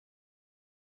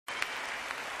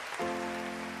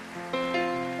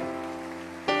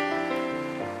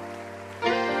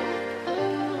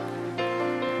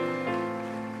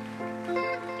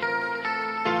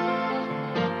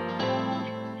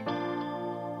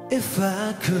If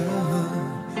I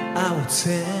could, I would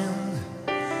send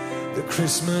the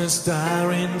Christmas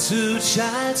star into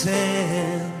child's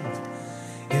hand.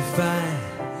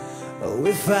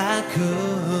 If I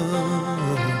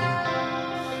could.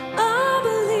 I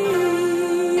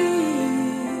believe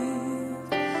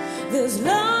there's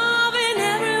love in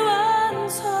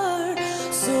everyone's heart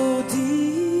so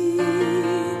deep.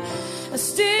 I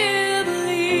still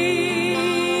believe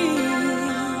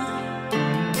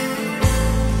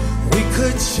we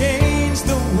could change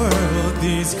the world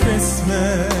these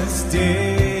Christmas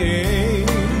days.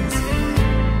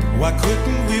 Why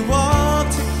couldn't we walk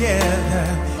together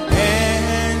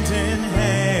hand in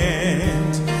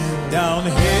hand down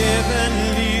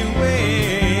heavenly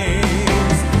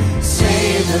ways?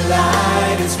 Save the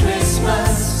light, it's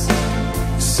Christmas.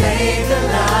 Save the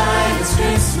light, it's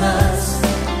Christmas.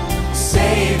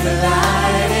 Save the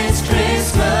light, it's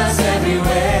Christmas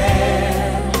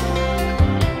everywhere.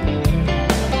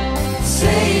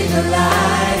 Save the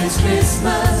light, it's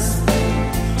Christmas.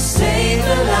 Save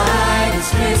the light,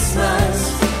 it's Christmas.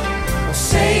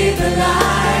 Save the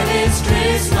light, it's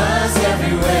Christmas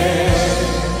everywhere.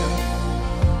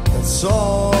 That's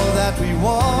all that we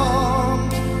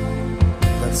want.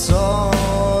 That's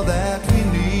all that we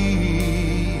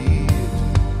need.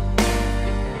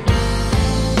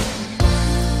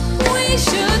 we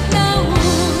should know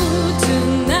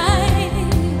tonight.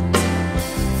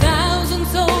 Thousand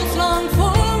souls long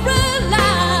for a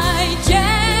light.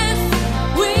 Yes,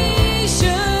 we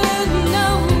should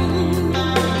know.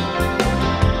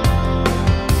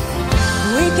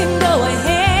 We can go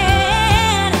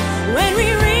ahead when we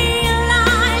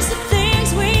realize the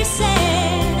things we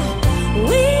said.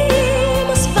 We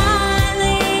must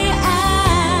finally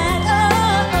add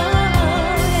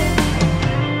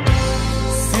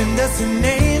Send us an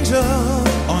angel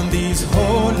on these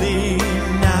holy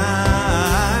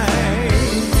nights.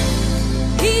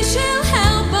 He shall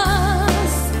help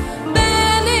us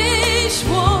banish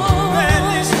war.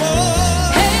 Banish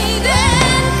war. Hate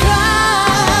and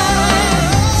crime.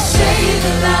 Save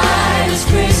the light, it's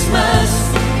Christmas.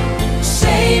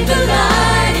 Save the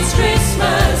light, it's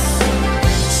Christmas.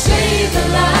 Save the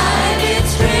light,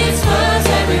 it's Christmas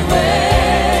everywhere.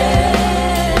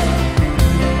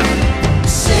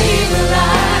 Save the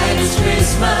light, it's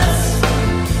Christmas.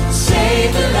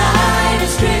 Save the light,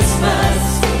 it's Christmas.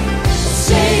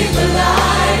 Save the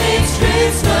light, it's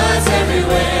Christmas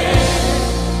everywhere.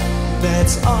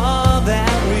 That's all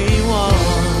that we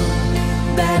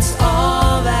want. That's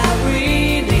all that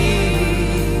we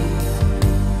need.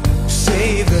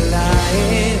 Save the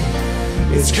light.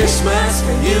 It's Christmas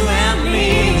for you and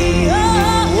me.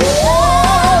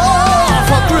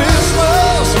 For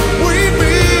Christmas, we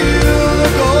feel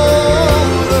the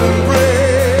golden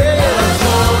bread.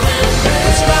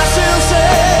 It's Brazil's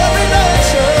every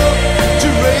nation to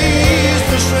raise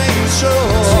the strange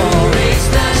shore.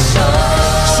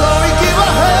 So we give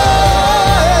a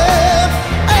hand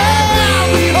and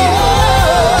we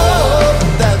hope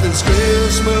that this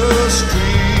Christmas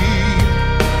tree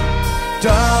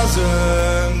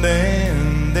doesn't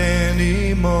end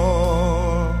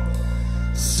anymore.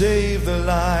 Save the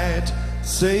light,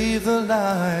 save the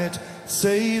light,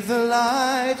 save the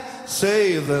light,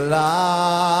 save the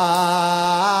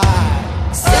light.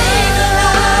 Save the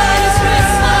light, it's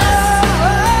Christmas.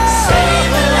 Save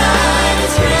the light,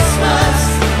 it's Christmas.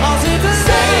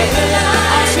 Save the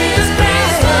light, it's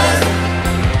Christmas.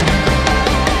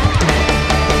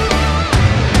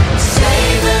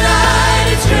 Save the light,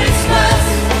 it's Christmas.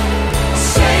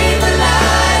 Save the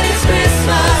light, it's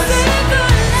Christmas.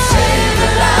 Save the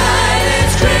light,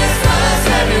 it's Christmas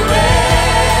everywhere.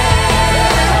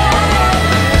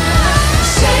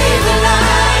 Save the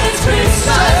light, it's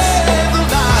Christmas.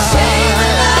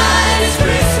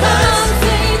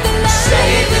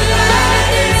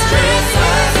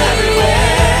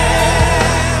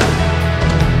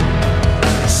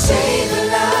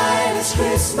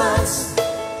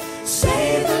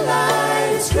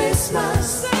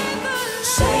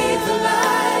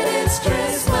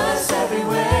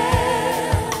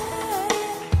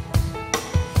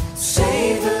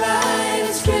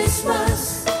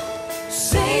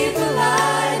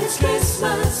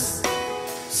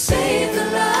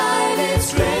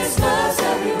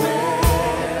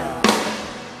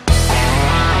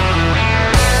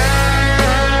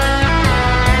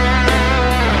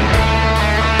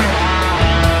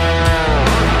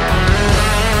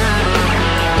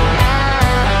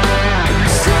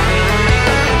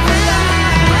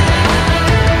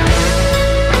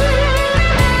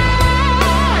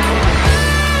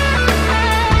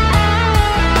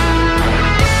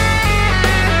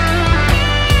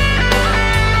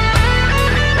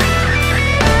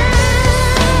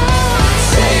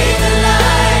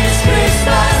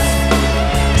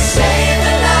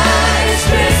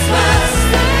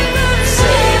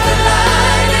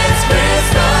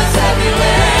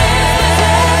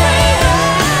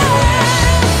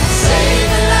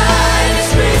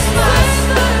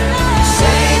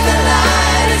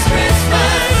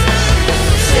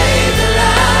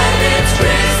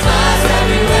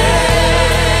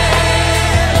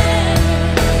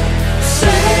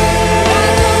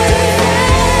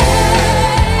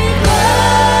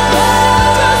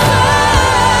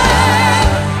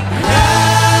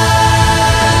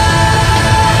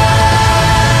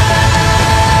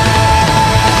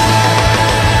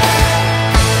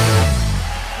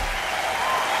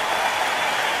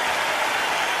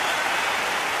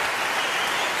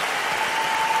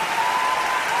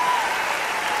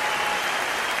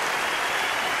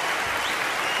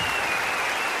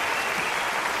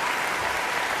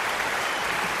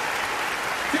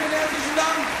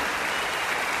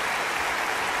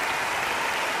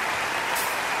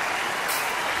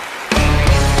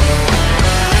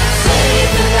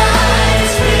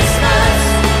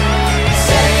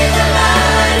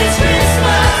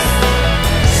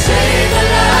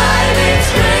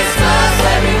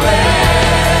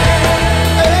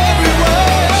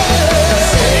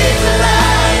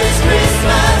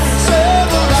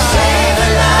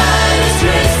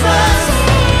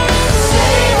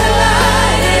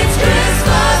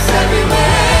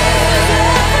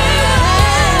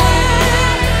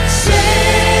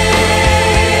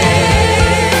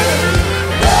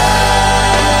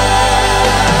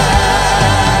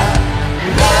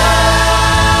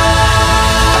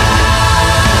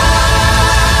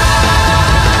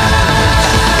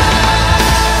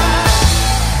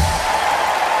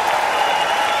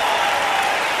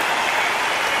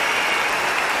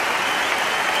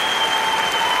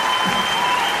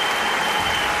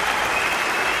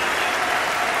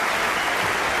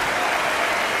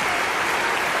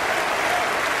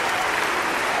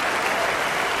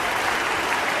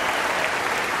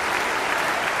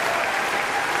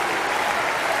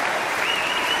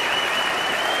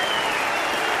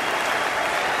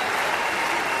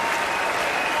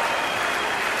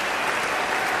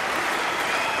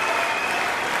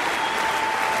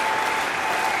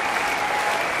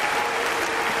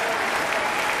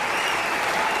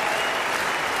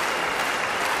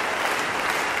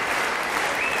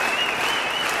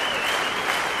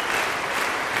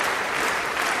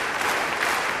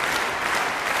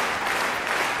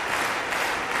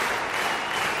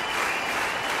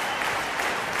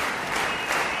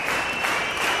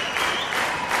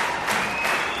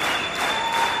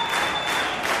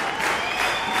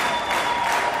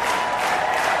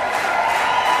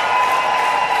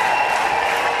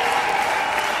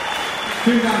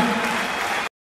 Vielen Dank.